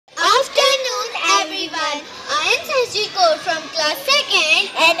is Rico from class 2nd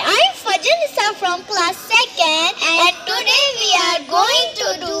and I'm Fajanisa from class 2nd and today we are going to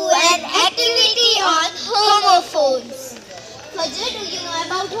do an activity on homophones. Fajan, do you know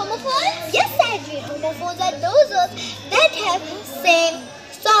about homophones? Yes, Adrian. Homophones are those words that have same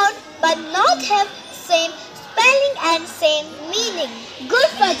sound but not have same spelling and same meaning. Good,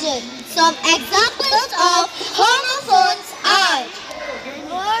 Fajan. Some examples of homophones are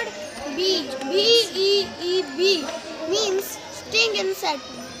Word bee, B-E-E-B means sting insect.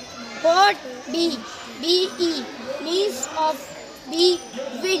 Bird bee, B-E means of bee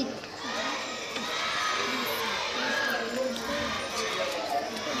wind.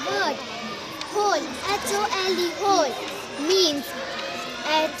 Word hole, H-O-L-E hole means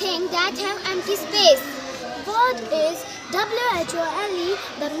a thing that have empty space. Word is W-H-O-L-E.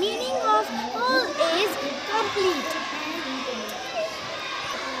 The meaning of hole is complete.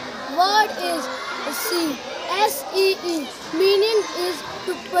 Word is sea, S-E-E. Meaning is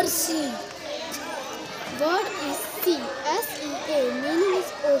to perceive. Word is sea, S-E-A. Meaning is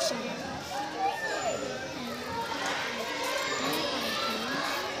ocean.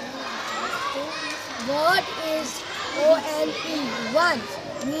 Word is O-N-E, one.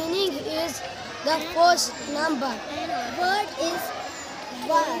 Meaning is the first number. Word is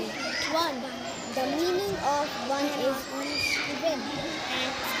one. The meaning of one is win.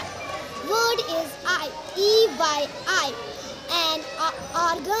 Word is eye, E-Y-I, an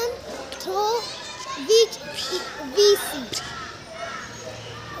organ through which we see.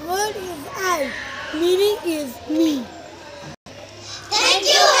 Word is I, meaning is me.